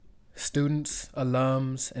students,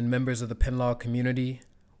 alums, and members of the Penn Law community.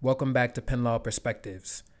 Welcome back to Penn Law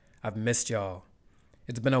Perspectives. I've missed y'all.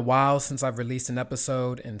 It's been a while since I've released an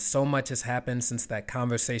episode, and so much has happened since that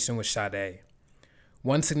conversation with Sade.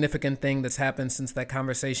 One significant thing that's happened since that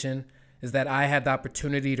conversation is that I had the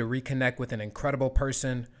opportunity to reconnect with an incredible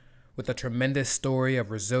person with a tremendous story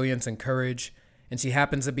of resilience and courage, and she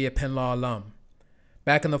happens to be a Penn Law alum.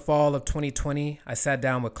 Back in the fall of 2020, I sat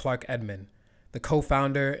down with Clark Edmond, the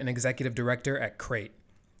co-founder and executive director at Crate,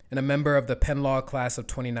 and a member of the Penn Law class of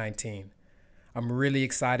 2019. I'm really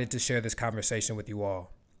excited to share this conversation with you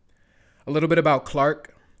all. A little bit about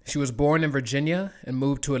Clark. She was born in Virginia and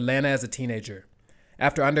moved to Atlanta as a teenager.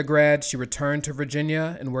 After undergrad, she returned to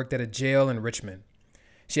Virginia and worked at a jail in Richmond.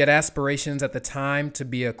 She had aspirations at the time to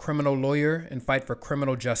be a criminal lawyer and fight for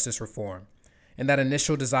criminal justice reform, and that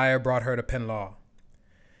initial desire brought her to Penn Law.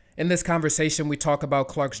 In this conversation, we talk about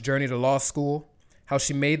Clark's journey to law school, how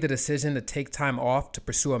she made the decision to take time off to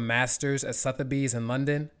pursue a master's at Sotheby's in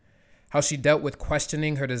London, how she dealt with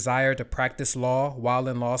questioning her desire to practice law while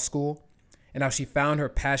in law school, and how she found her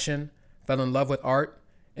passion, fell in love with art,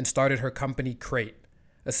 and started her company Crate,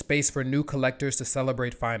 a space for new collectors to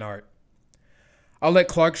celebrate fine art. I'll let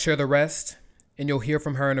Clark share the rest, and you'll hear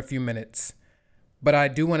from her in a few minutes. But I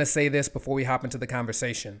do want to say this before we hop into the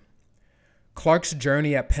conversation. Clark's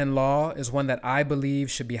journey at Penn Law is one that I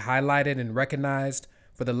believe should be highlighted and recognized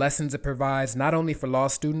for the lessons it provides not only for law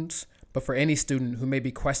students, but for any student who may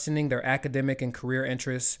be questioning their academic and career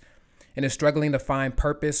interests and is struggling to find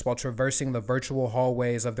purpose while traversing the virtual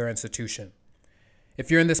hallways of their institution.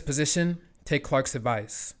 If you're in this position, take Clark's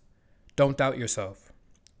advice. Don't doubt yourself.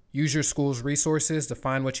 Use your school's resources to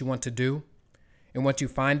find what you want to do, and once you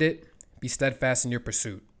find it, be steadfast in your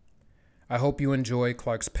pursuit. I hope you enjoy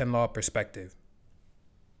Clark's Penn Law perspective.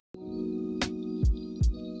 And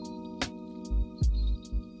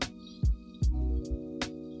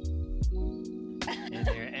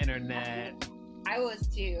your internet. I was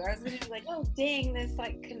too. I was gonna be like, oh dang, this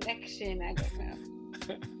connection. I don't know.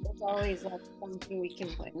 It's always something we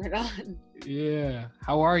can blame it on. Yeah.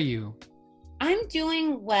 How are you? I'm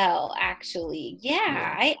doing well, actually.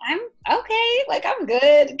 Yeah. I'm okay. I'm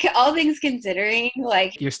good. All things considering,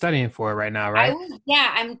 You're studying for it right now, right?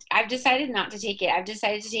 I've decided not to take it. I've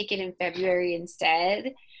decided to take it in February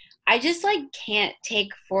instead. I just can't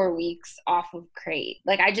take 4 weeks off of Crate.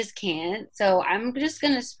 I just can't. So I'm just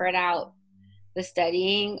gonna spread out the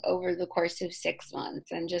studying over the course of 6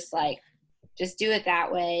 months and just do it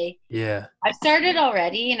that way. Yeah. I've started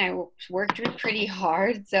already and I worked pretty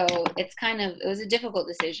hard. So it was a difficult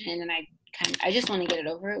decision and I just want to get it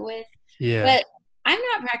over it with. Yeah. But I'm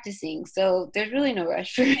not practicing, so there's really no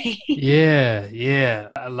rush for me. Yeah.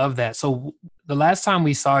 I love that. So the last time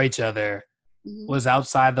we saw each other was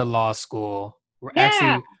outside the law school. Yeah.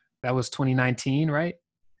 Actually, that was 2019, right?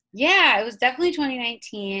 Yeah, it was definitely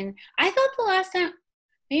 2019. I thought the last time,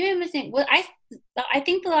 maybe I'm missing. Well, I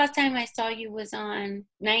think the last time I saw you was on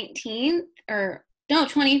 19th or no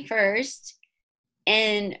 21st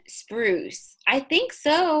in Spruce. I think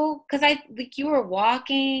so because you were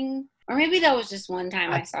walking, or maybe that was just one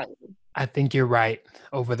time I saw you. I think you're right.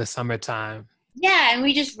 Over the summertime. Yeah, and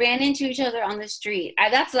we just ran into each other on the street.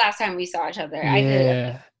 That's the last time we saw each other.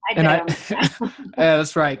 Yeah. I did. Yeah,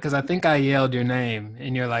 that's right. Because I think I yelled your name,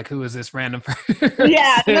 and you're like, "Who is this random person?"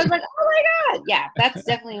 Yeah, and I was like, "Oh my god!" Yeah, that's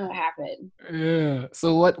definitely what happened. Yeah.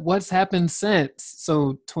 So what's happened since?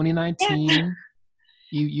 So 2019, yeah.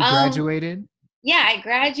 you graduated. Yeah, I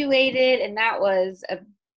graduated, and that was a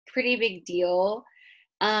pretty big deal.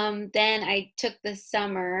 Then I took the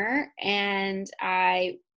summer, and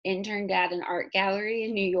I interned at an art gallery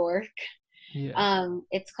in New York. Yeah.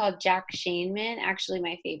 It's called Jack Shainman, actually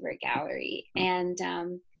my favorite gallery. And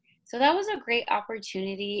so that was a great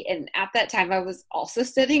opportunity. And at that time I was also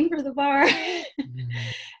studying for the bar.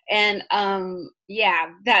 And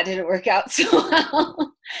that didn't work out so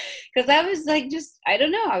well. Because I was I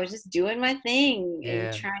don't know, I was just doing my thing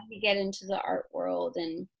and trying to get into the art world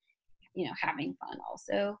and, having fun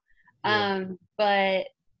also. And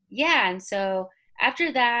so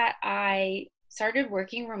after that, I started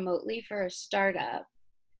working remotely for a startup.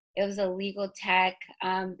 It was a legal tech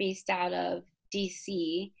based out of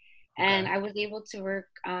DC. And I was able to work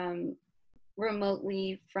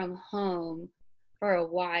remotely from home for a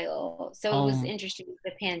while. So it was interesting with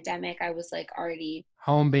the pandemic. I was already...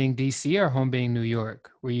 Home being DC or home being New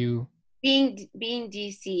York? Were you... Being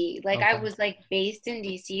DC. I was based in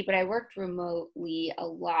DC, but I worked remotely a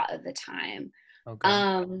lot of the time.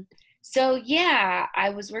 Okay. So yeah, I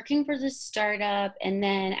was working for this startup, and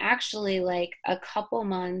then actually a couple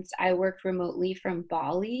months I worked remotely from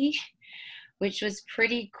Bali, which was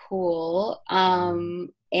pretty cool.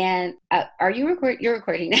 And are you you're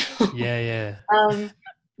recording now? Yeah. um,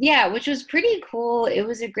 yeah, which was pretty cool. It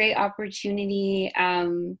was a great opportunity.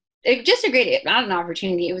 Just a great, not an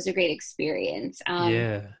opportunity, it was a great experience.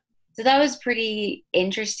 Yeah. So that was pretty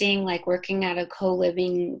interesting, like working at a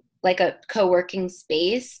co-living, like a co-working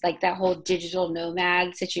space, like that whole digital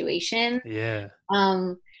nomad situation. Yeah.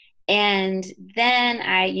 And then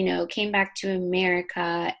I, came back to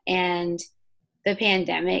America and the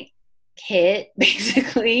pandemic hit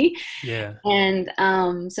basically. Yeah.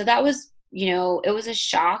 And so that was, it was a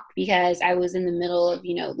shock because I was in the middle of,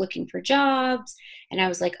 looking for jobs, and I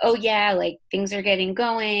was like, oh yeah, like things are getting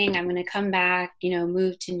going. I'm going to come back,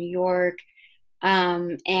 move to New York,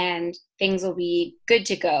 and things will be good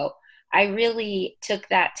to go. I really took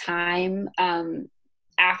that time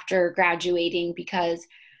after graduating because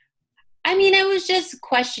I was just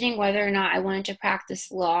questioning whether or not I wanted to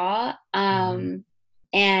practice law,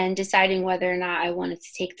 and deciding whether or not I wanted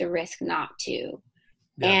to take the risk not to.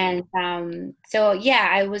 Yeah. And so, yeah,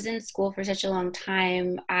 I was in school for such a long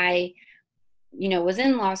time. I, was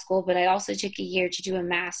in law school, but I also took a year to do a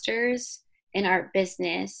master's in art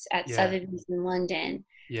business at Yeah. Sotheby's in London.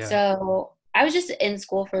 Yeah. So I was just in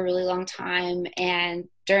school for a really long time. And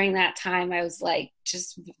during that time, I was like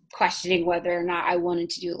just questioning whether or not I wanted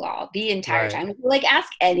to do law the entire Right. time. Like, ask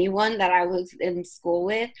anyone that I was in school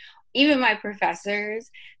with, even my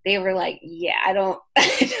professors, they were like, yeah, I don't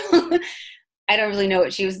really know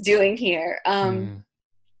what she was doing here.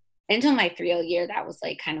 Until my 3L year, that was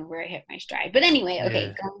like kind of where I hit my stride. But anyway, okay,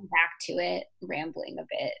 Yeah. going back to it, rambling a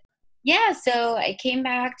bit. Yeah, so I came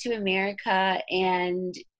back to America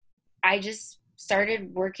and I just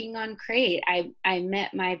started working on Crate. I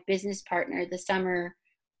met my business partner the summer,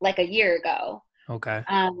 like a year ago, Okay.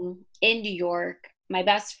 in New York. My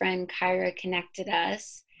best friend Kyra connected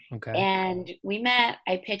us. Okay. And we met.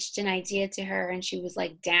 I pitched an idea to her and she was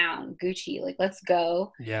like, down, Gucci, like, let's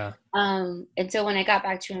go. Yeah. And so when I got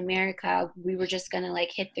back to America, we were just gonna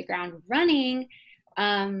like hit the ground running.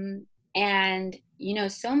 And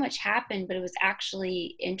so much happened, but it was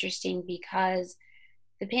actually interesting because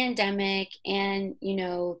the pandemic and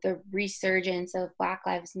the resurgence of Black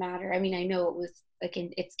Lives Matter. I mean, I know it was like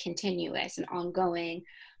it's continuous and ongoing,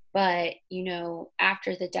 but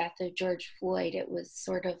after the death of George Floyd, it was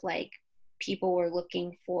sort of like people were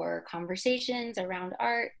looking for conversations around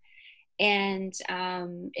art, and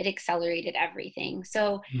it accelerated everything.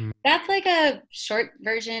 So that's like a short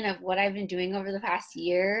version of what I've been doing over the past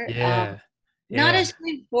year. Yeah. Not Yeah. as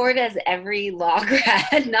straightforward as every law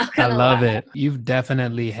grad, not I gonna love lie. it. You've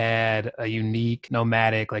definitely had a unique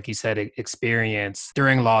nomadic, like you said, experience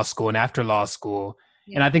during law school and after law school.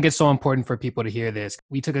 And I think it's so important for people to hear this.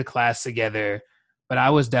 We took a class together, but I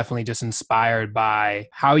was definitely just inspired by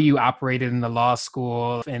how you operated in the law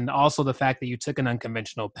school and also the fact that you took an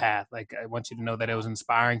unconventional path. Like, I want you to know that it was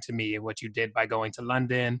inspiring to me what you did by going to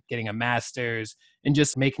London, getting a master's, and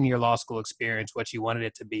just making your law school experience what you wanted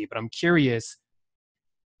it to be. But I'm curious,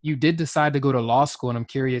 you did decide to go to law school, and I'm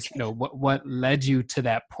curious, what led you to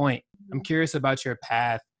that point. I'm curious about your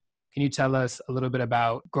path. Can you tell us a little bit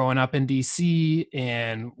about growing up in DC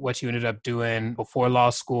and what you ended up doing before law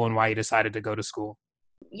school and why you decided to go to school?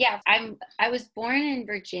 Yeah, I was born in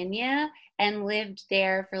Virginia and lived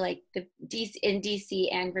there for like in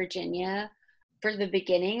DC and Virginia for the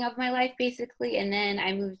beginning of my life basically, and then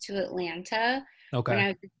I moved to Atlanta when Okay. I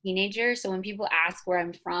was a teenager. So when people ask where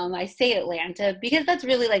I'm from, I say Atlanta because that's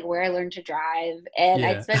really like where I learned to drive, and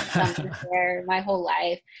I'd Yeah. spent summers there my whole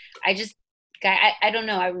life. I don't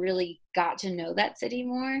know, I really got to know that city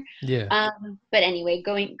more. Yeah. But anyway,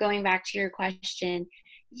 going back to your question,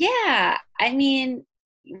 yeah, I mean,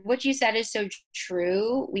 what you said is so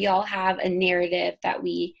true. We all have a narrative that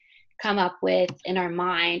we come up with in our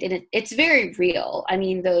mind, and it's very real. I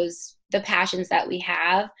mean, the passions that we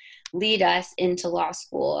have lead us into law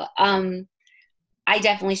school. I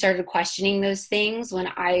definitely started questioning those things when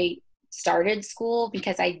I started school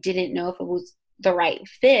because I didn't know if it was the right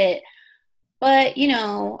fit. But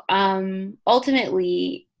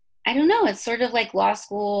ultimately, I don't know. It's sort of like law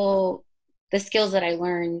school. The skills that I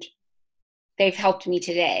learned, they've helped me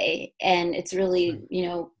today, and it's really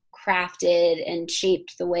crafted and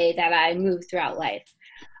shaped the way that I move throughout life.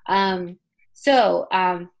 So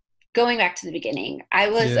going back to the beginning, I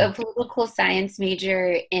was Yeah. a political science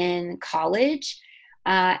major in college,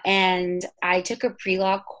 and I took a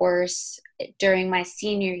pre-law course during my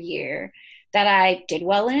senior year that I did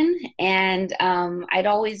well in, and I'd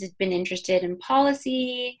always been interested in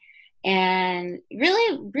policy, and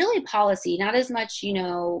really, really policy, not as much,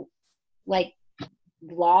 like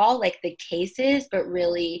law, like the cases, but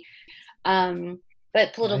really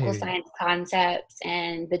But political Right. science concepts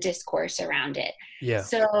and the discourse around it. Yeah.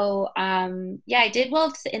 So, I did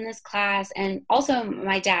well in this class. And also,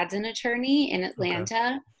 my dad's an attorney in Okay.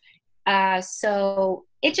 Atlanta. So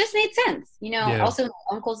it just made sense. Yeah. Also,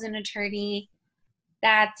 my uncle's an attorney.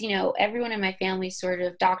 That's, everyone in my family sort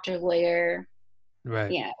of doctor, lawyer. Right.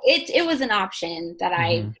 It was an option that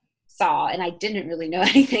I Hmm. saw, and I didn't really know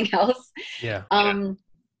anything else. Yeah.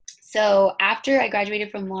 So after I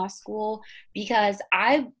graduated from law school, because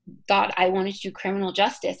I thought I wanted to do criminal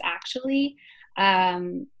justice, actually,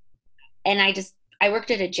 um, and I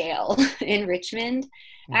worked at a jail in Richmond,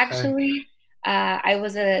 Okay. actually. I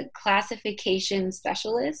was a classification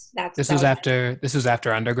specialist. That This was was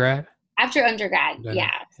after undergrad? after undergrad. Yeah.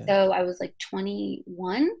 Yeah. Yeah. So I was like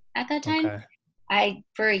 21 at that time. Okay.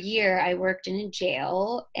 For a year, I worked in a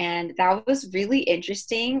jail, and that was really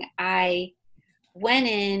interesting. I went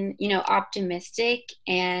in, optimistic,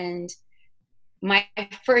 and my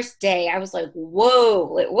first day, I was like,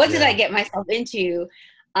 "Whoa! Like, what did I Yeah. get myself into?"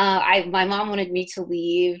 My mom wanted me to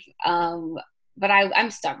leave, but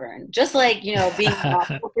I'm stubborn. Just like being in law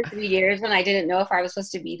school for 3 years when I didn't know if I was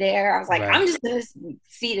supposed to be there. I was like, Right. I'm just gonna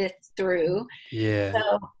see this through. Yeah.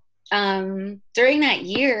 So during that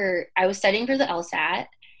year, I was studying for the LSAT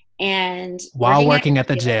and While working at working at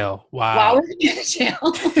the the jail jail. while Wow. working at the jail.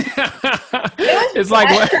 It It's like,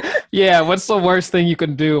 was what? Yeah. What's the worst thing you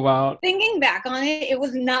can do while? thinking back on it, it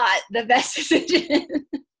was not the best decision.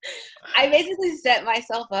 I basically set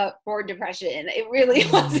myself up for depression. It really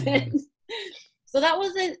Mm. wasn't. So that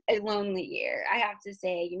was a lonely year, I have to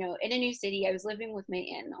say. In a new city, I was living with my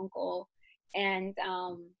aunt and uncle, and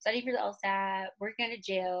studying for the LSAT, working at a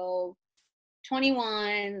jail,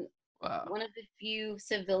 21, Wow. one of the few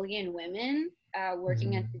civilian women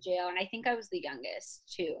working at the Mhm. jail, and I think I was the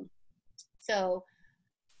youngest too. So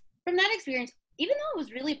from that experience, even though it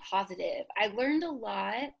was really positive, I learned a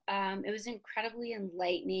lot. It was incredibly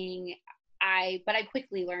enlightening. But I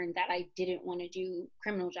quickly learned that I didn't want to do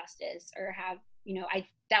criminal justice or have, I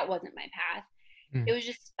that wasn't my path. It Mm. was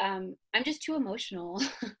just I'm just too emotional.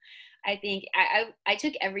 I think I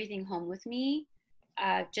took everything home with me.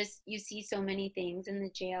 Just you see so many things in the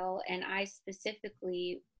jail, and I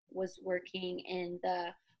specifically was working in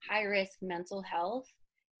the high risk mental health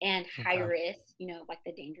and high Okay. risk, like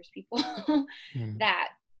the dangerous people, Mm. that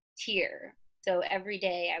tier. So every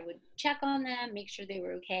day I would check on them, make sure they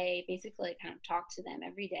were okay, basically like kind of talk to them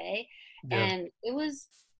every day. Yeah. And it was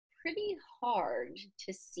pretty hard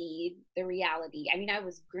to see the reality. I mean, I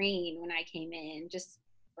was green when I came in, just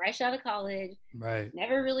fresh out of college, Right.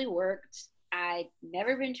 never really worked. I'd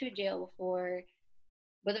never been to a jail before,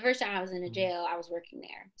 but the first time I was in a Mm. jail, I was working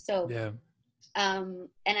there. So, Yeah. and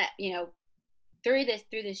through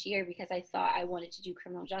this year, because I thought I wanted to do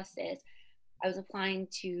criminal justice, I was applying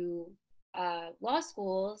to law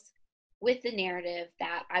schools with the narrative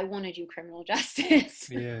that I want to do criminal justice.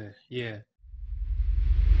 Yeah. Yeah.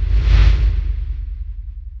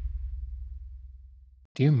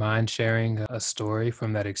 Do you mind sharing a story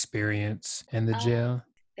from that experience in the Oh, jail?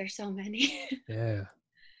 there's so many. Yeah.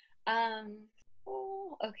 um,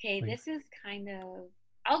 oh, okay, Like, this is kind of.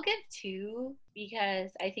 I'll give two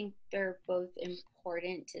because I think they're both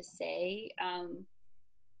important to say.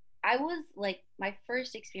 I was like my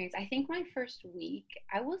first experience. I think my first week,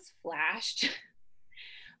 I was flashed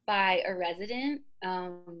by a resident.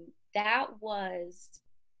 That was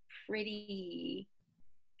pretty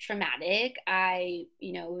traumatic. It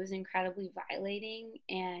was incredibly violating,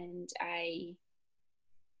 and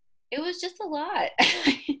it was just a lot.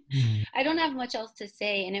 mm. I don't have much else to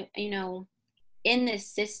say. And in this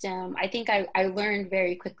system, I think I learned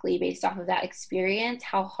very quickly based off of that experience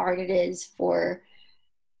how hard it is for,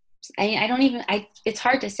 I don't even, it's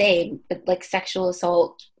hard to say, but like sexual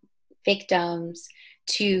assault victims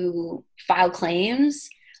to file claims,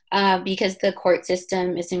 because the court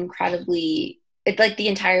system is incredibly, it's like the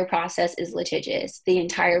entire process is litigious. The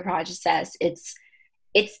entire process, it's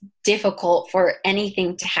difficult for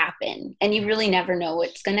anything to happen, and you really never know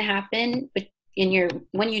what's going to happen. But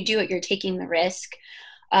when you do it, you're taking the risk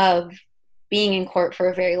of being in court for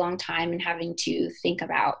a very long time and having to think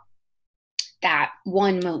about that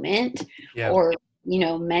one moment, Yeah. or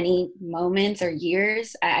many moments or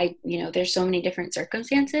years. There's so many different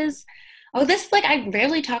circumstances. Oh, this, like, I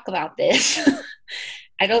rarely talk about this.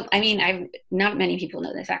 I not many people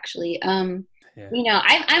know this, actually. Yeah.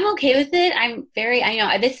 I'm okay with it. I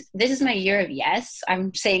know this is my year of yes.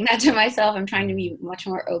 I'm saying that to myself. I'm trying to Mm. be much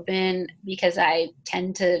more open because I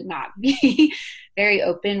tend to not be very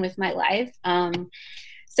open with my life.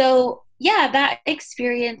 So yeah, that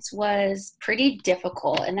experience was pretty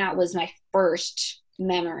difficult, and that was my first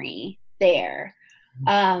memory there.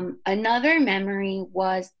 Another memory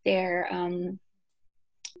was there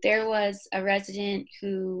was a resident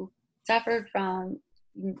who suffered from,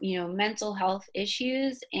 mental health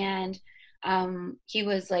issues, and he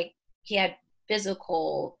had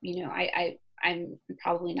physical, I'm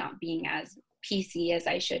probably not being as PC as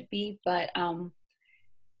I should be, but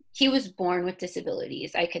he was born with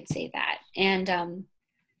disabilities, I could say that. And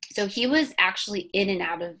so he was actually in and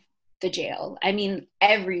out of the jail. I mean,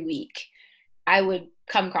 every week I would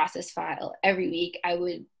come across this file. Every week I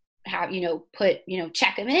would have,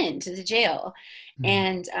 check him into the jail.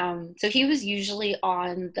 And so he was usually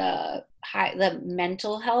on the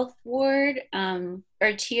mental health ward,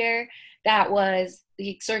 or tier that was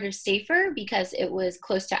sort of safer because it was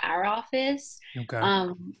close to our office. Okay.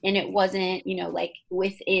 And it wasn't, like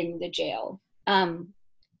within the jail.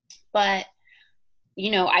 But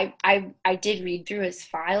I did read through his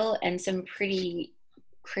file, and some pretty,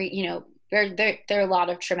 there are a lot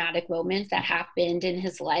of traumatic moments that happened in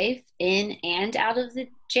his life, in and out of the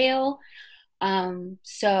jail.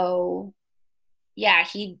 So yeah,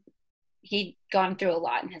 he'd gone through a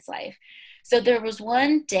lot in his life. So there was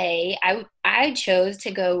one day I chose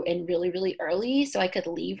to go in really, really early so I could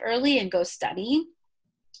leave early and go study.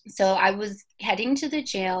 So I was heading to the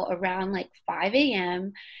jail around like 5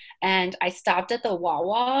 a.m. and I stopped at the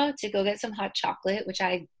Wawa to go get some hot chocolate, which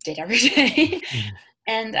I did every day.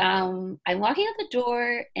 And I'm walking out the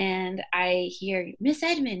door and I hear, Miss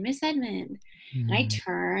Edmond, Miss Edmond. And I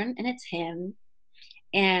turn and it's him.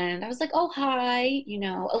 And I was like, oh, hi,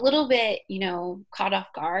 a little bit, caught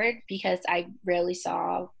off guard because I rarely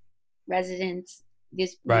saw residents,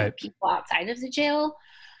 people outside of the jail.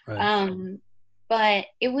 Right. But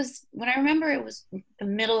it was, when I remember, it was the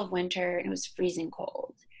middle of winter and it was freezing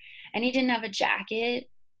cold. And he didn't have a jacket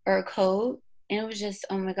or a coat. And it was just,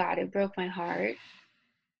 oh my God, it broke my heart.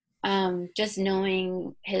 Just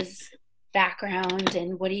knowing his background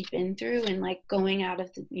and what he'd been through, and like going out of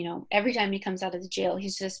the, every time he comes out of the jail,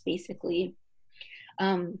 he's just basically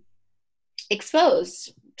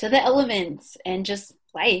exposed to the elements and just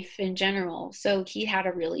life in general. So he had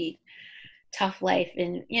a really tough life,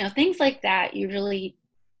 and things like that,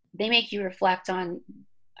 they make you reflect on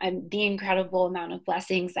the incredible amount of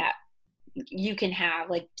blessings that you can have.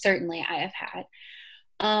 Like, certainly I have had.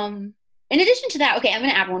 In addition to that, okay, I'm going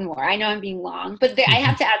to add one more. I know I'm being long, but I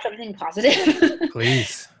have to add something positive.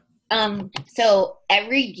 Please. So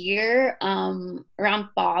every year, around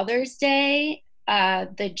Father's Day,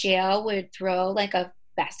 the jail would throw like a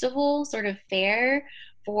festival, sort of fair,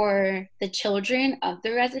 for the children of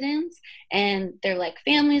the residents, and their like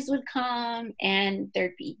families would come, and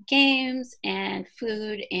there'd be games and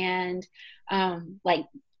food and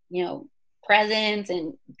presents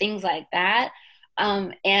and things like that.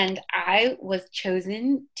 And I was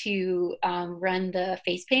chosen to run the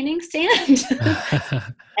face painting stand.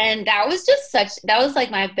 And that was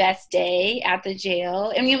like my best day at the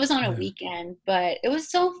jail. I mean, it was on a weekend, but it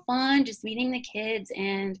was so fun just meeting the kids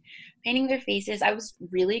and painting their faces. I was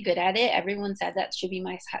really good at it. Everyone said that should be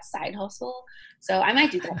my side hustle. So I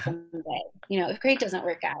might do that someday. If Crate doesn't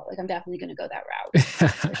work out, like, I'm definitely going to go that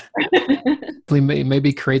route.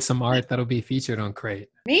 Maybe create some art that'll be featured on Crate.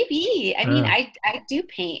 Maybe. I mean, I do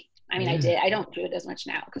paint. I mean, I did. I don't do it as much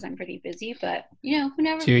now because I'm pretty busy, but who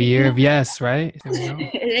never. It's your year of yes, right?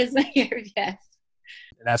 It is my year of yes.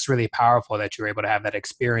 That's really powerful that you were able to have that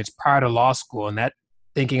experience prior to law school, and that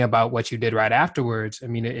thinking about what you did right afterwards. I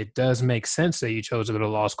mean, it does make sense that you chose to go to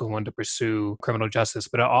law school and wanted to pursue criminal justice,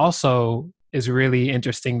 but it also is really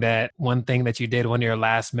interesting that one thing that you did, one of your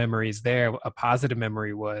last memories there, a positive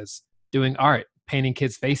memory, was doing art, painting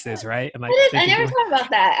kids' faces, right? And like, I never thought about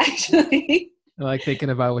that, actually. Like thinking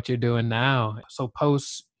about what you're doing now. So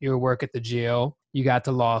post your work at the jail, you got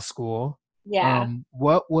to law school. Yeah.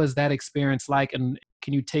 What was that experience like? And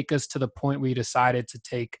can you take us to the point where you decided to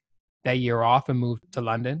take that year off and move to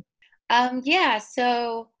London? Yeah.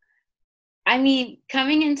 So, I mean,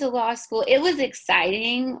 coming into law school, it was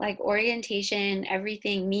exciting, like orientation,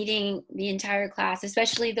 everything, meeting the entire class,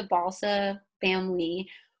 especially the Balsa family,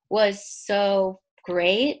 was so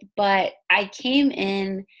great. But I came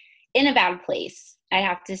in a bad place, I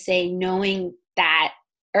have to say, knowing that,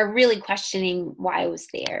 or really questioning why I was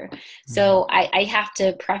there. So I have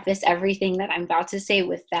to preface everything that I'm about to say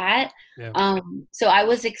with that. Yeah. So I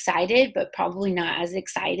was excited, but probably not as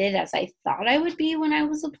excited as I thought I would be when I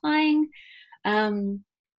was applying.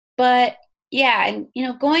 But yeah, and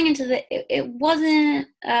going into it wasn't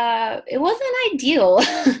ideal.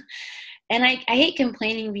 And I hate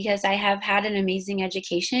complaining because I have had an amazing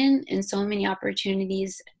education and so many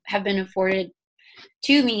opportunities have been afforded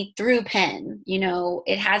to me through Penn.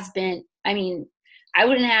 It has been I mean, I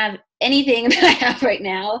wouldn't have anything that I have right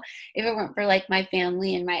now if it weren't for like my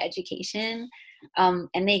family and my education. And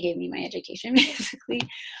they gave me my education basically.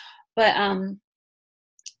 But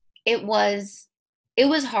it was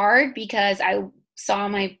hard because I saw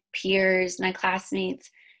my peers, my classmates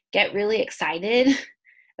get really excited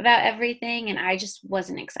about everything, and I just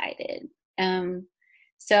wasn't excited.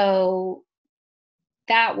 So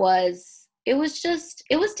it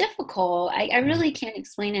was difficult. I really can't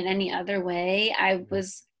explain it any other way. I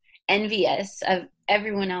was envious of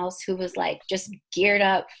everyone else who was like just geared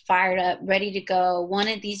up, fired up, ready to go,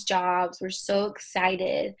 wanted these jobs, were so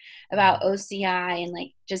excited about OCI and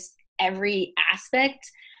like just every aspect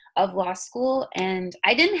of law school. And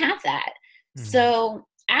I didn't have that. So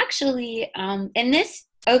actually, and this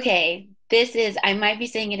is, I might be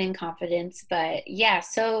saying it in confidence, but yeah,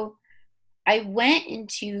 so I went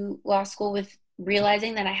into law school with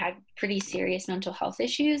realizing that I had pretty serious mental health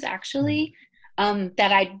issues, actually,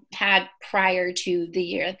 that I had prior to the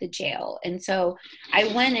year at the jail. And so I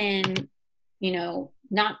went in,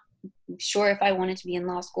 not sure if I wanted to be in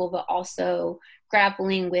law school, but also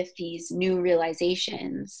grappling with these new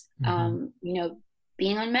realizations,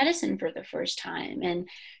 being on medicine for the first time and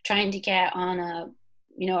trying to get on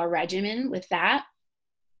a regimen with that.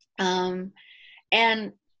 And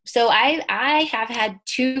so I have had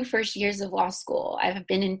 2 first years of law school. I've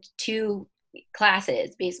been in 2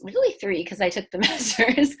 classes, basically really 3 because I took the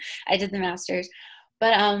master's. I did the master's.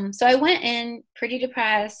 But so I went in pretty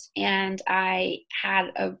depressed, and I had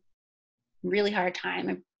a really hard time,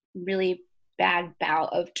 a really bad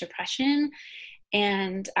bout of depression.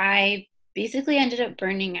 And I basically ended up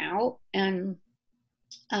burning out, and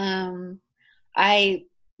I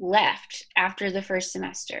left after the first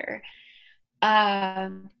semester.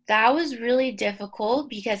 That was really difficult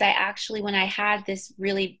because I actually, when I had this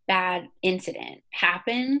really bad incident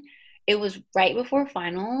happen, it was right before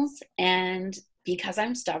finals. And because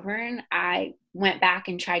I'm stubborn, I went back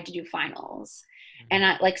and tried to do finals. And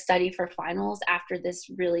I like studied for finals after this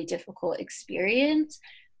really difficult experience.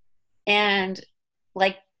 And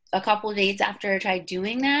like a couple of days after I tried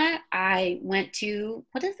doing that, I went to,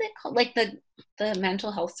 what is it called? Like the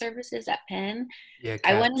mental health services at Penn. Yeah, CAPS.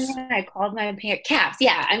 I went in there and I called my parents. CAPS,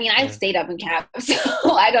 yeah. I mean, I stayed up in CAPS,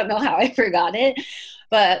 so I don't know how I forgot it.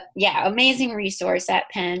 But yeah, amazing resource at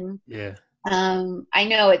Penn. Yeah. I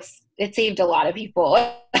know it saved a lot of people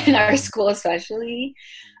in our school, especially.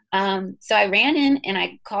 So I ran in and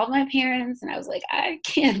I called my parents and I was like, I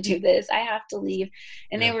can't do this. I have to leave.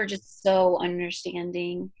 And they were just so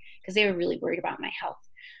understanding because they were really worried about my health.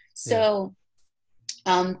 So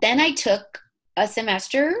then I took a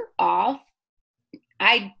semester off.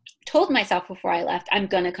 I told myself before I left, I'm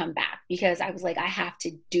going to come back because I was like, I have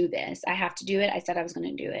to do this. I have to do it. I said I was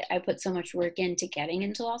going to do it. I put so much work into getting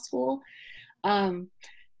into law school.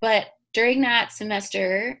 But during that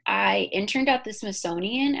semester, I interned at the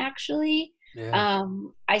Smithsonian, actually. Yeah.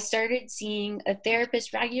 I started seeing a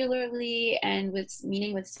therapist regularly and was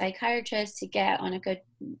meeting with psychiatrists to get on a good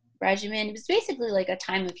regimen. It was basically like a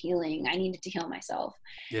time of healing. I needed to heal myself.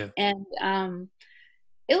 Yeah. And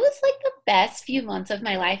it was like the best few months of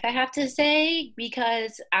my life, I have to say,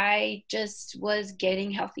 because I just was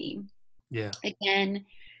getting healthy. Yeah. Again,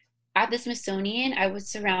 at the Smithsonian, I was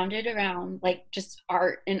surrounded around like just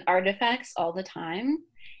art and artifacts all the time.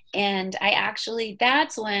 And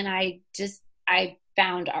that's when I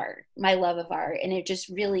found art, my love of art. And it just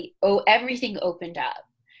really, everything opened up.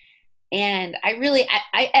 And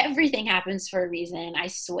everything happens for a reason, I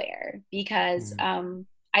swear, because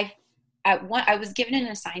I was given an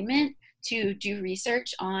assignment to do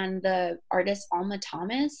research on the artist Alma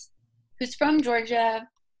Thomas, who's from Georgia.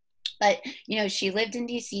 But, she lived in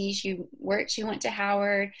DC, she went to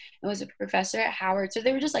Howard and was a professor at Howard. So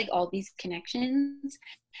there were just like all these connections.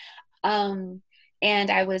 And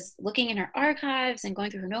I was looking in her archives and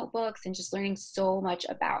going through her notebooks and just learning so much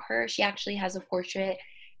about her. She actually has a portrait,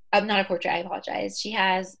 not a portrait, I apologize. She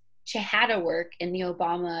had a work in the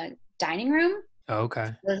Obama dining room. Oh, okay.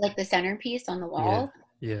 It was like the centerpiece on the wall.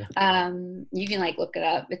 Yeah. You can like look it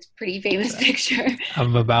up. It's a pretty famous picture.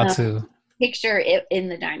 I'm about to. Picture it in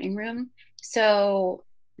the dining room. So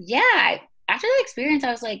yeah, after that experience, I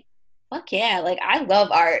was like, fuck yeah, like I love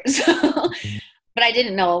art. But I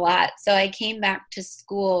didn't know a lot. So I came back to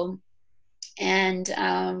school, and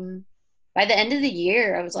by the end of the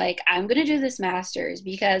year, I was like, I'm going to do this master's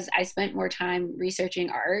because I spent more time researching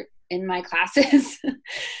art in my classes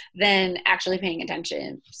than actually paying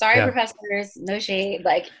attention. Sorry, professors, no shade.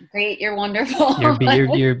 Like, great, you're wonderful.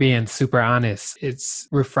 You're being super honest. It's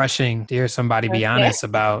refreshing to hear somebody be honest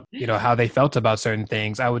about, how they felt about certain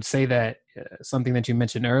things. I would say that something that you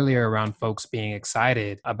mentioned earlier around folks being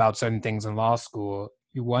excited about certain things in law school,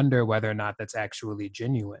 you wonder whether or not that's actually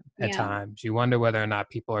genuine at Yeah. times. You wonder whether or not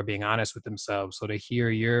people are being honest with themselves. So to hear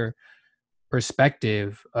your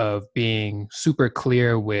perspective of being super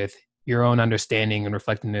clear with your own understanding and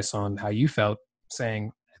reflecting this on how you felt,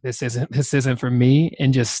 saying this isn't for me,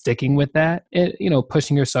 and just sticking with that, it,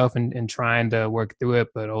 pushing yourself and trying to work through it,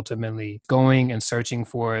 but ultimately going and searching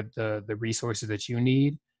for the resources that you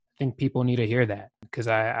need. I think people need to hear that, because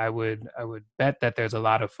I would bet that there's a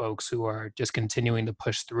lot of folks who are just continuing to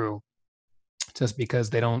push through just because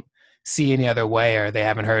they don't see any other way, or they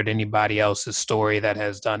haven't heard anybody else's story that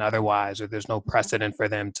has done otherwise, or there's no precedent for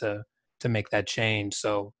them to make that change.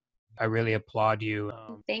 So I really applaud you.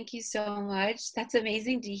 Thank you so much. That's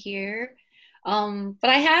amazing to hear. But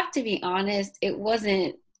I have to be honest, it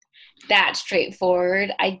wasn't that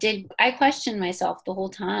straightforward. I questioned myself the whole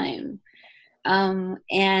time.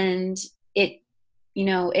 And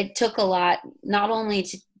it took a lot, not only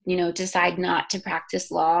to, decide not to practice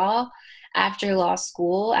law after law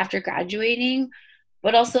school, after graduating,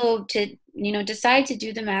 but also to, decide to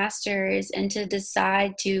do the master's and to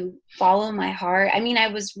decide to follow my heart. I mean, I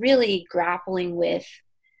was really grappling with,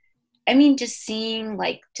 just seeing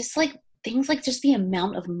just things like just the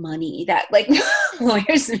amount of money that like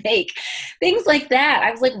lawyers make, things like that.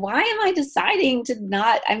 I was like, why am I deciding to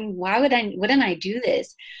not, wouldn't I do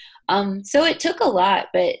this? So it took a lot,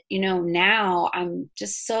 but now I'm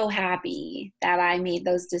just so happy that I made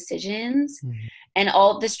those decisions. Mhm. And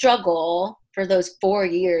all the struggle for those 4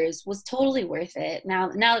 years was totally worth it. Now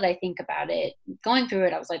that I think about it, going through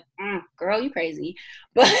it, I was like, girl, you crazy.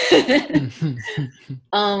 But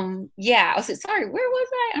yeah, I was like, sorry, where was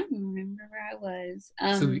I? I don't even remember where I was.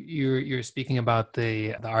 So you're speaking about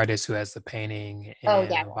the artist who has the painting Oh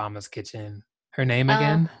in yeah. Obama's kitchen. Her name Um,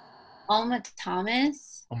 again? Alma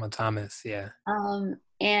Thomas. Oma Thomas. Yeah.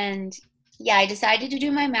 And yeah, I decided to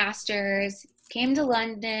do my master's, came to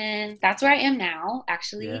London. That's where I am now, Yeah.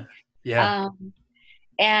 actually. Yeah. Um,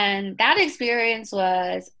 and that experience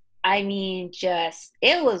was,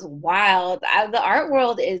 it was wild. The art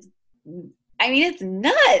world is, it's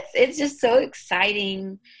nuts. It's just so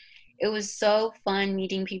exciting. It was so fun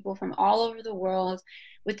meeting people from all over the world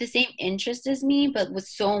with the same interest as me, but with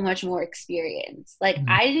so much more experience. Like, Mhm.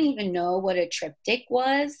 I didn't even know what a triptych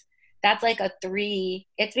was. That's like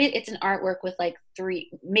it's an artwork with like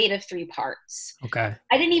made of 3 parts. Okay.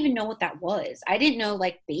 I didn't even know what that was. I didn't know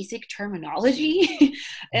like basic terminology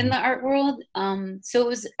in Mhm. the art world. So it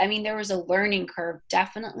was, there was a learning curve,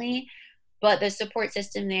 definitely. But the support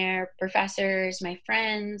system there, professors, my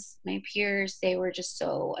friends, my peers, they were just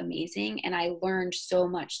so amazing. And I learned so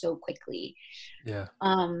much so quickly. Yeah.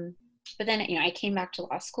 But then, I came back to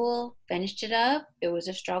law school, finished it up. It was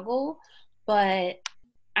a struggle, but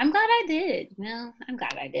I'm glad I did. Well, I'm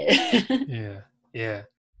glad I did. Yeah. Yeah.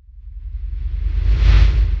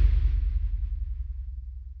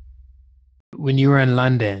 When you were in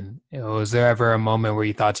London, was there ever a moment where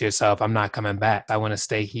you thought to yourself, I'm not coming back. I want to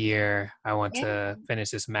stay here. I want Yeah. to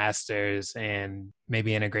finish this master's and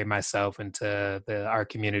maybe integrate myself into the art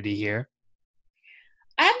community here?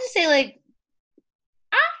 I have to say, like,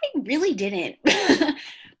 I really didn't.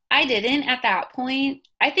 I didn't at that point.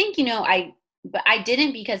 I think, but I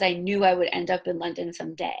didn't because I knew I would end up in London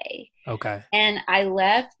someday. Okay. And I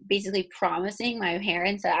left basically promising my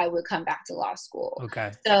parents that I would come back to law school.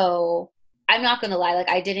 Okay. So I'm not going to lie. Like,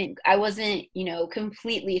 I wasn't,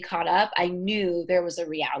 completely caught up. I knew there was a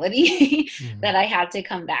reality Mhm. that I had to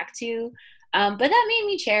come back to. But that made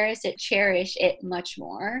me cherish it much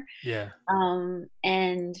more. Yeah.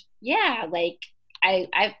 And yeah, like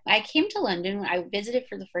I came to London. I visited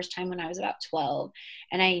for the first time when I was about 12,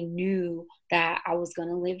 and I knew that I was going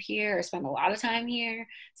to live here or spend a lot of time here.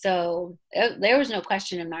 So there was no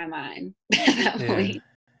question in my mind at that Yeah. point.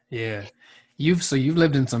 Yeah. You've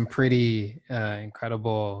lived in some pretty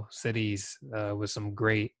incredible cities with some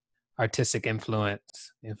great artistic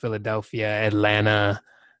influence in Philadelphia, Atlanta,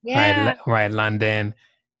 right, Yeah. right, London.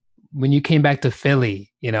 When you came back to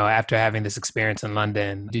Philly, after having this experience in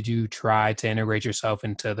London, did you try to integrate yourself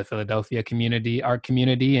into the Philadelphia art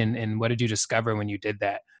community? And what did you discover when you did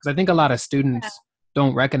that? Because I think a lot of students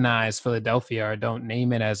don't recognize Philadelphia or don't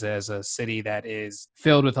name it as a city that is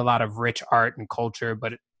filled with a lot of rich art and culture,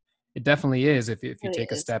 but it definitely is if you It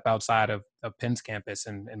take a is. step outside of Penn's campus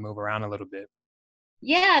and move around a little bit.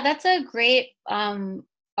 Yeah, that's a great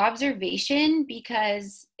observation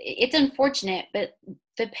because it's unfortunate, but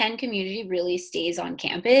the Penn community really stays on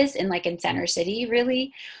campus and like in Center City,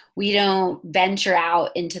 really. We don't venture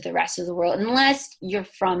out into the rest of the world unless you're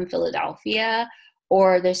from Philadelphia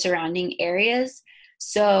or the surrounding areas.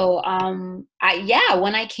 So,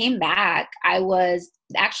 when I came back, I was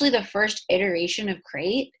actually the first iteration of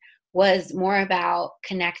Crate was more about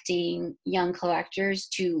connecting young collectors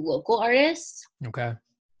to local artists. Okay.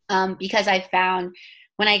 Because I found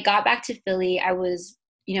when I got back to Philly, I was,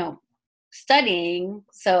 studying.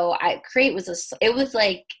 So Crate was it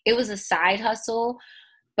was a side hustle,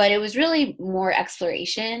 but it was really more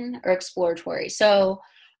exploration or exploratory. So,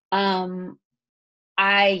 um,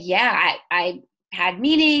 I had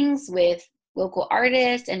meetings with local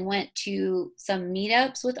artists and went to some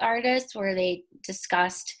meetups with artists where they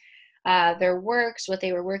discussed their works, what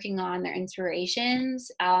they were working on, their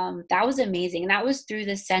inspirations. That was amazing. And that was through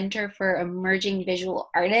the Center for Emerging Visual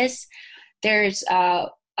Artists. There's a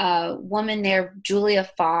woman there, Julia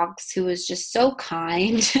Fox, who was just so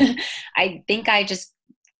kind. I think I just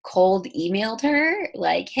cold emailed her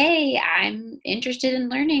like, hey, I'm interested in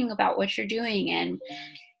learning about what you're doing. And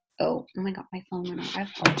oh my god, my phone went off. I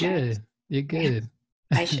apologize. You're good.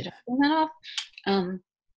 I should have turned that off.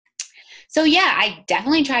 So yeah, I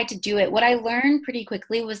definitely tried to do it. What I learned pretty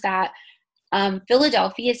quickly was that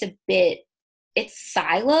Philadelphia is it's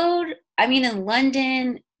siloed. I mean, in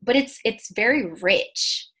London, but it's very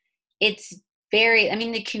rich. It's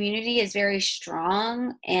the community is very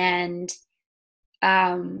strong, and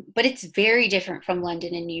but it's very different from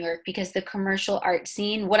London and New York because the commercial art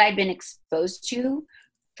scene, what I'd been exposed to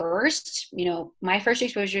first, my first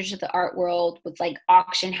exposure to the art world was like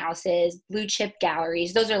auction houses, blue chip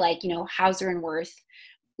galleries. Those are like, Hauser and Wirth,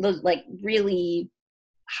 those like really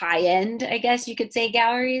high end, I guess you could say,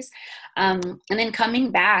 galleries. And then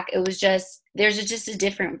coming back, it was there's just a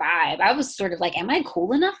different vibe. I was sort of like, am I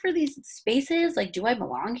cool enough for these spaces? Like, do I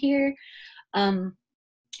belong here?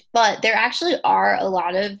 But there actually are a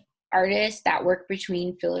lot of artists that work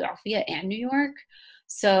between Philadelphia and New York.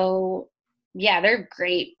 So yeah, they're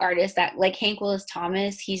great artists that like Hank Willis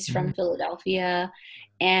Thomas, he's from Philadelphia,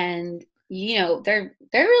 and they're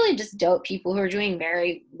really just dope people who are doing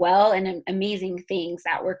very well and amazing things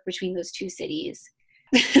that work between those two cities.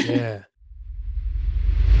 Yeah.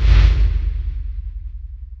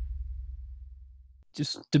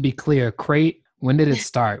 Just to be clear, Crate, when did it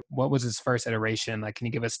start? What was its first iteration? Like, can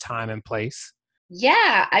you give us time and place?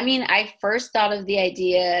 Yeah, I mean, I first thought of the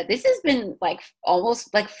idea. This has been like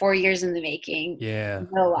almost like 4 years in the making. Yeah.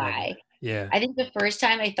 No lie. Yeah. I think the first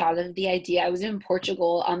time I thought of the idea, I was in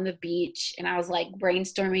Portugal on the beach and I was like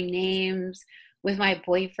brainstorming names with my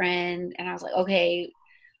boyfriend. And I was like, okay,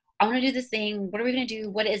 I want to do this thing. What are we going to do?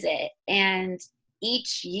 What is it? And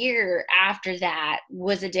each year after that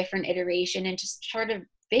was a different iteration and just sort of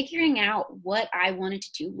figuring out what I wanted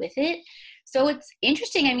to do with it. So it's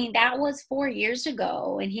interesting. I mean, that was 4 years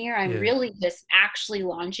ago, and here I'm really just actually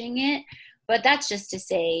launching it. But that's just to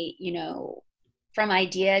say, from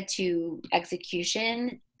idea to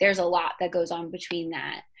execution, there's a lot that goes on between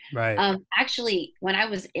that. Right. Actually, when I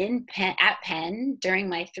was at Penn during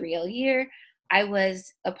my 3L year, I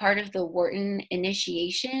was a part of the Wharton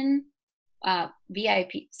Initiation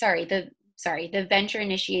the Venture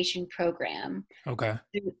Initiation Program. Okay.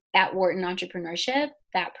 At Wharton Entrepreneurship,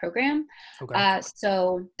 that program. Okay.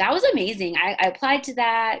 So that was amazing. I applied to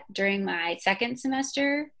that during my second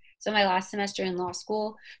semester, so my last semester in law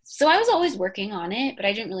school. So I was always working on it, but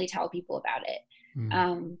I didn't really tell people about it.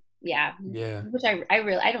 Yeah. Which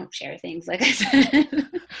I don't share things, like I said.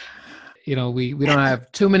 We don't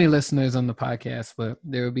have too many listeners on the podcast, but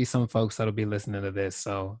there will be some folks that'll be listening to this.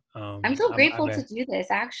 So I'm so grateful to do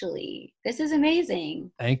this. Actually, this is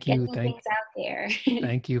amazing. Thank you. Getting things out there.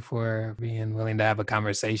 Thank you for being willing to have a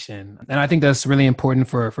conversation. And I think that's really important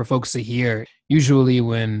for folks to hear. Usually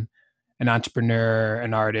when an entrepreneur,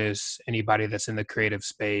 an artist, anybody that's in the creative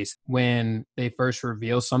space, when they first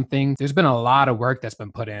reveal something, there's been a lot of work that's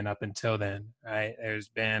been put in up until then, right? There's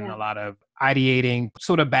been a lot of ideating,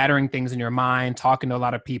 sort of battering things in your mind, talking to a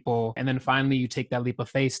lot of people. And then finally you take that leap of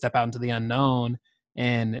faith, step out into the unknown.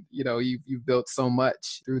 And, you've built so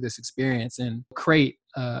much through this experience and create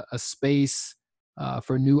a space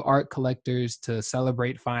for new art collectors to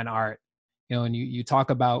celebrate fine art. And you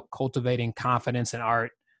talk about cultivating confidence in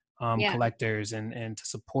art. Collectors and to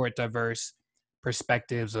support diverse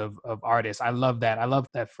perspectives of artists. I love that. I love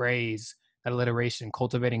that phrase, that alliteration,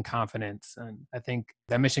 cultivating confidence. And I think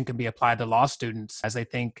that mission can be applied to law students as they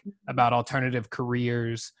think about alternative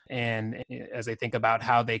careers and as they think about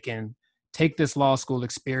how they can take this law school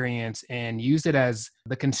experience and use it as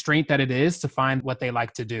the constraint that it is to find what they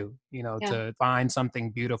like to do, to find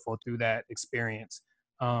something beautiful through that experience.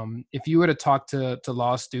 If you were to talk to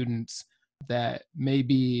law students that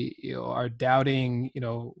maybe are doubting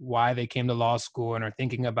why they came to law school and are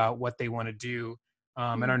thinking about what they want to do,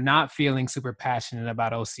 and are not feeling super passionate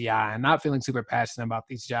about OCI and not feeling super passionate about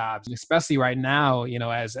these jobs, especially right now,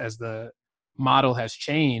 as the model has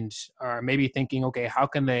changed, or maybe thinking, okay, how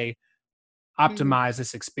can they Mhm. optimize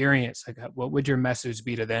this experience? Like, what would your message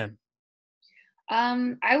be to them?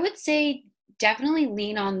 I would say definitely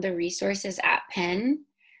lean on the resources at Penn.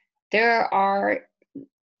 There are,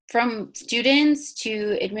 from students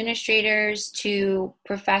to administrators to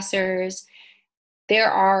professors,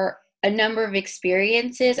 there are a number of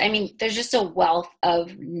experiences. I mean, there's just a wealth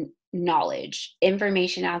of knowledge,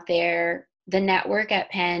 information out there. The network at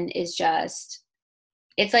Penn is just,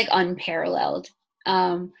 it's like unparalleled.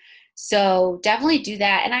 Um, so definitely do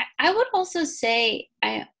that. And I would also say,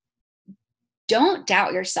 I don't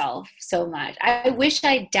doubt yourself so much. I wish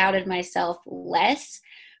I doubted myself less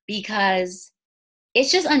because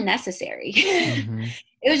it's just unnecessary. Mm-hmm.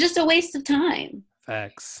 It was just a waste of time.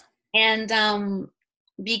 Facts. And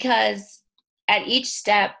because at each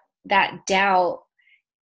step, that doubt,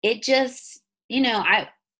 it just,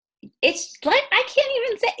 it's like, I can't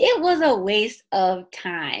even say it was a waste of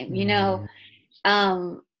time, Mm,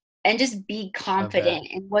 um, and just be love that. confident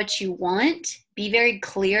in what you want, be very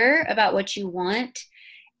clear about what you want,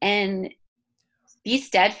 and be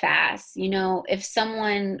steadfast. If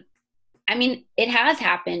someone, I mean, it has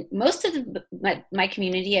happened. Most of my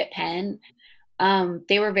community at Penn,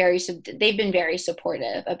 they've been very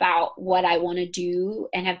supportive about what I want to do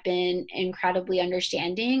and have been incredibly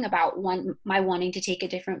understanding about my wanting to take a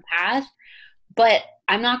different path. But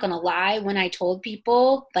I'm not going to lie, when I told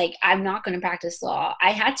people, like, I'm not going to practice law,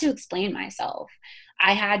 I had to explain myself.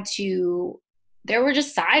 There were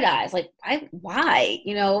just side eyes, like, why?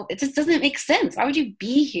 It just doesn't make sense. Why would you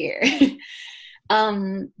be here?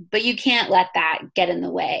 But you can't let that get in the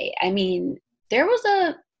way. I mean, there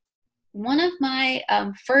was one of my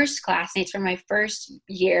first classmates from my first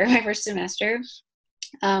year, my first semester,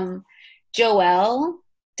 Joel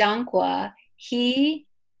Dankwa, he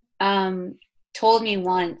told me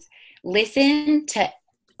once, listen to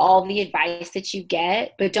all the advice that you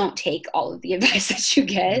get, but don't take all of the advice that you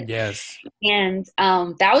get. Yes. And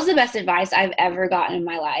that was the best advice I've ever gotten in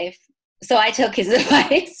my life. So I took his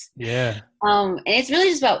advice. Yeah. And it's really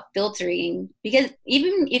just about filtering, because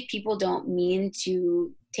even if people don't mean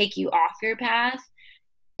to take you off your path,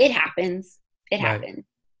 it happens. It Right. happens.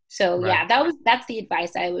 So Right. yeah, that's the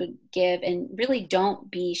advice I would give, and really don't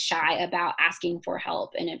be shy about asking for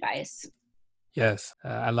help and advice. Yes,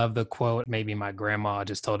 I love the quote. Maybe my grandma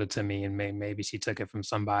just told it to me, and maybe she took it from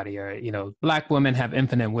somebody. Or Black women have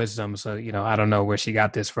infinite wisdom. So I don't know where she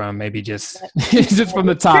got this from. Maybe just But just from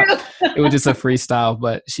the it's top. It was true. just a freestyle.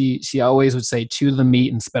 But she always would say, "Chew the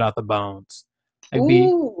meat and spit out the bones." Like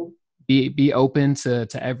Ooh. be open to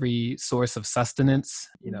every source of sustenance.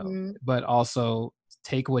 Mhm. But also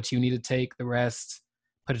take what you need to take. The rest,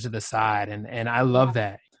 put it to the side. And I Yeah. love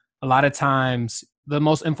that. A lot of times the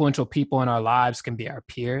most influential people in our lives can be our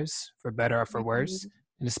peers, for better or for worse. Mhm.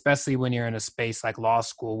 And especially when you're in a space like law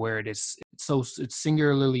school, where it's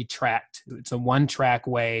singularly tracked. It's a one track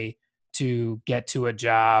way to get to a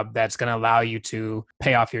job that's going to allow you to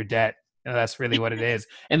pay off your debt. That's really what it is.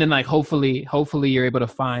 And then, like, hopefully you're able to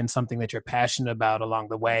find something that you're passionate about along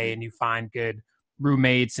the way, and you find good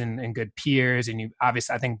roommates and good peers. And you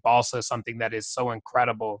obviously, I think balsa is something that is so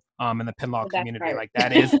incredible in the Penn Law The best community. part. Like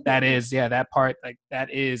that is yeah, that part, like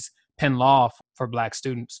that is Penn Law for Black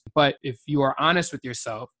students. But if you are honest with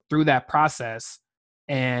yourself through that process,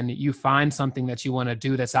 and you find something that you want to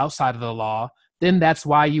do that's outside of the law, then that's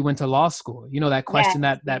why you went to law school. That Yes, question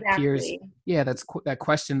that peers, exactly. yeah, that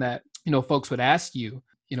question that folks would ask you,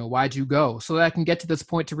 why'd you go? So that I can get to this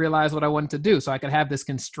point to realize what I wanted to do. So I could have this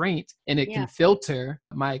constraint, and it Yeah. can filter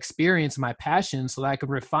my experience, my passion, so that I could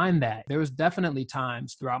refine that. There was definitely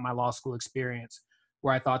times throughout my law school experience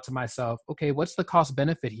where I thought to myself, okay, what's the cost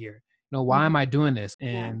benefit here? Why Mhm. am I doing this? Yeah.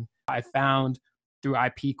 And I found through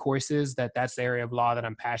IP courses that's the area of law that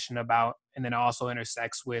I'm passionate about. And then it also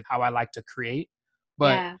intersects with how I like to create.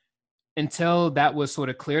 But Yeah. until that was sort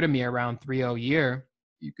of clear to me around 3.0 year,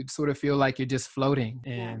 you could sort of feel like you're just floating.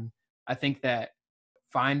 Yeah. And I think that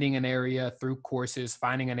finding an area through courses,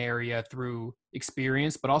 finding an area through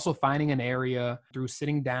experience, but also finding an area through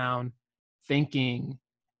sitting down, thinking,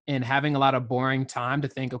 and having a lot of boring time to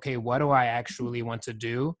think, okay, what do I actually want to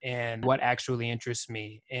do and what actually interests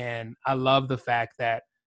me? And I love the fact that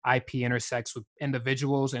IP intersects with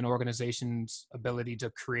individuals and organizations' ability to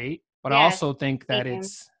create. But I Yes. also think that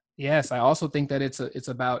Same. I also think that it's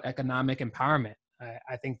about economic empowerment.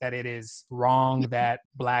 I think that it is wrong that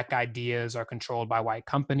Black ideas are controlled by white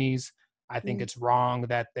companies. I think Mm. it's wrong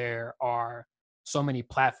that there are so many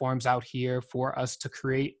platforms out here for us to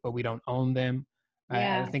create, but we don't own them.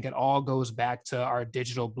 I think it all goes back to our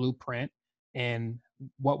digital blueprint and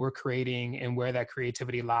what we're creating and where that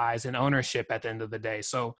creativity lies and ownership at the end of the day.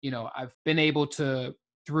 So, I've been able to,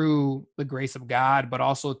 through the grace of God, but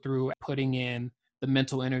also through putting in the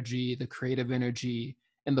mental energy, the creative energy,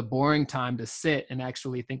 and the boring time to sit and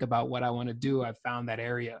actually think about what I want to do, I've found that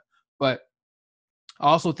area. But I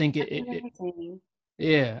also think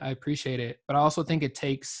yeah, I appreciate it. But I also think it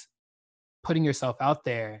takes putting yourself out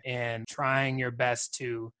there and trying your best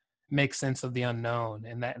to make sense of the unknown.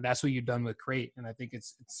 And that's what you've done with Crate. And I think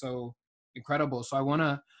it's so incredible. So I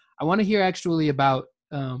want to hear actually about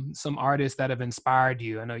some artists that have inspired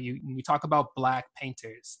you. I know we talk about Black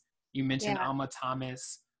painters. You mentioned Alma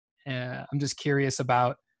Thomas. I'm just curious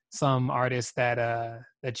about some artists that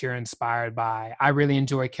you're inspired by. I really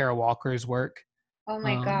enjoy Kara Walker's work. Oh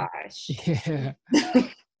my gosh. Yeah.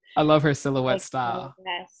 I love her silhouette style.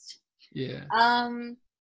 Best. Yeah.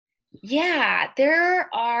 Yeah, there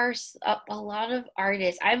are a lot of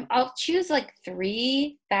artists. I'll choose like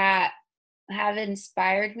 3 that have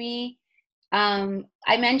inspired me.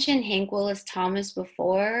 I mentioned Hank Willis Thomas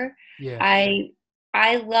before. Yeah.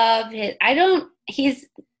 I love he's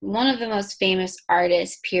one of the most famous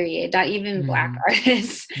artists, period. Not even Black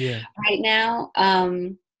artists right now.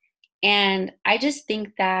 And I just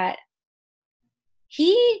think that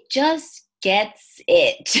he just gets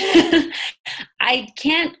it.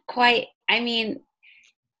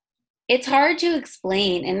 It's hard to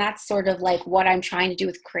explain, and that's sort of like what I'm trying to do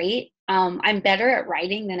with Crate. I'm better at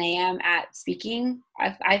writing than I am at speaking,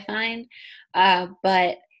 I find.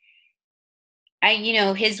 But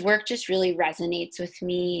his work just really resonates with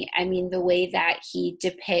me. I mean, the way that he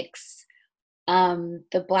depicts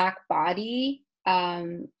the Black body,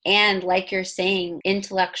 and like you're saying,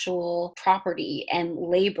 intellectual property and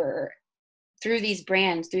labor through these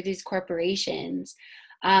brands, through these corporations.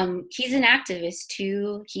 He's an activist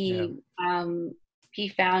too. He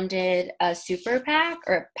founded a super PAC,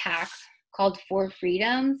 or a PAC called For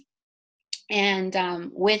Freedom, and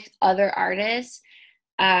with other artists.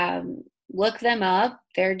 Look them up.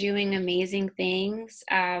 They're doing amazing things.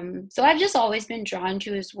 So I've just always been drawn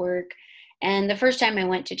to his work. And the first time I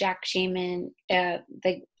went to Jack Shaman,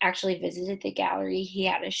 they actually visited the gallery. He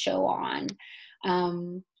had a show on.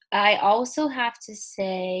 I also have to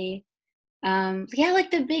say,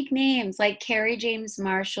 like the big names like Kerry James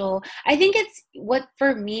Marshall. I think it's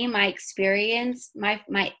for me, my experience,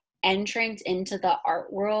 my entrance into the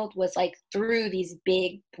art world was like through these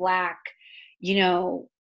big Black,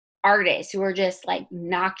 artists who are just like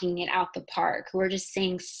knocking it out the park, who are just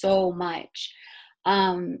saying so much.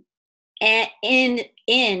 And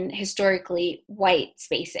in historically white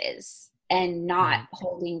spaces and not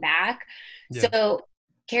holding back. Yeah. So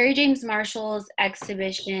Kerry James Marshall's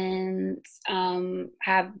exhibitions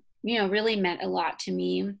have, really meant a lot to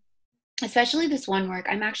me, especially this one work.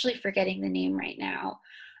 I'm actually forgetting the name right now.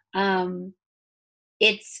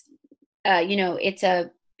 It's, it's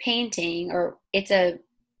a painting, or it's an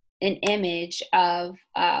image of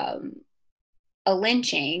a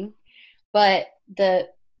lynching, but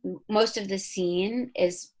most of the scene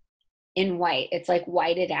is in white. It's like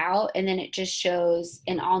whited out, and then it just shows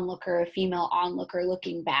a female onlooker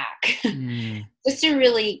looking back. Just to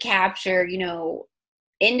really capture,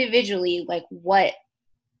 individually, like what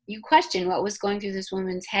you question, what was going through this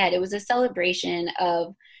woman's head. It was a celebration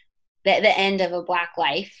of the end of a Black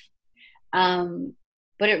life.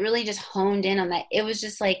 But it really just honed in on that. It was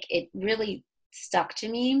just like, it really stuck to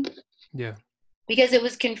me. Yeah. Because it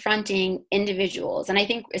was confronting individuals. And I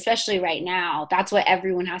think especially right now, that's what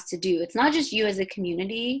everyone has to do. It's not just you as a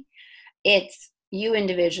community, it's you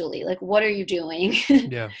individually. Like, what are you doing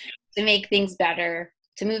to make things better,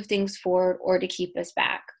 to move things forward, or to keep us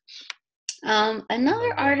back?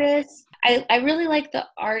 Another artist, I really like the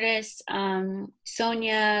artist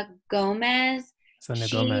Sonia Gomez.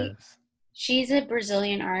 She's a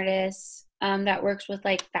Brazilian artist that works with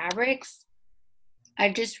like fabrics.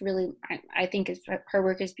 I think her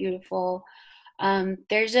work is beautiful.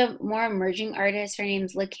 There's a more emerging artist. Her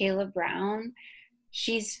name's LaKayla Brown.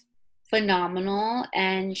 She's phenomenal,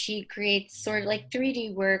 and she creates sort of like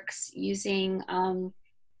 3D works using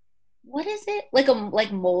what is it? Like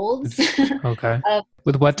molds. Okay.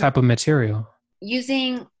 With what type of material?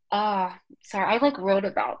 Using sorry, I like wrote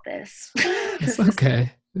about this. It's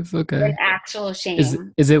okay. It's okay. An actual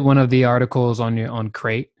shame. Is it one of the articles on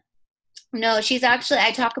Crate? No, she's actually,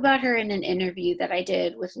 I talk about her in an interview that I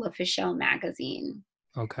did with L'Officiel magazine.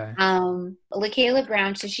 Okay. LaKayla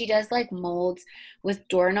Brown, so she does like molds with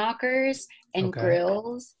door knockers and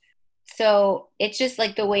grills. So it's just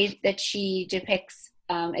like the way that she depicts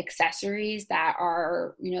accessories that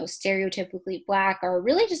are, you know, stereotypically Black are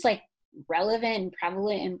really just like relevant and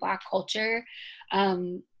prevalent in Black culture.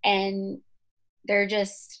 And they're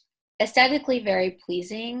just aesthetically very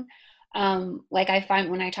pleasing. Like I find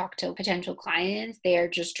when I talk to potential clients, they are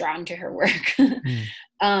just drawn to her work.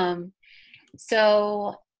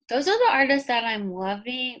 So those are the artists that I'm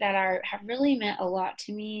loving that have really meant a lot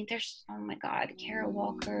to me. There's, oh my God, Kara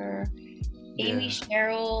Walker, Amy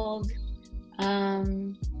Sherald,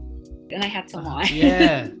 and I had some wine.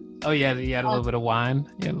 Yeah. Oh yeah, you had a little bit of wine.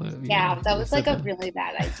 Yeah, that was like a really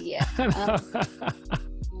bad idea.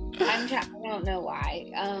 I don't know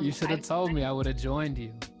why. You should have told me. I would have joined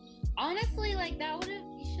you. Honestly, like that would have,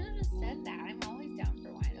 you should have just said that.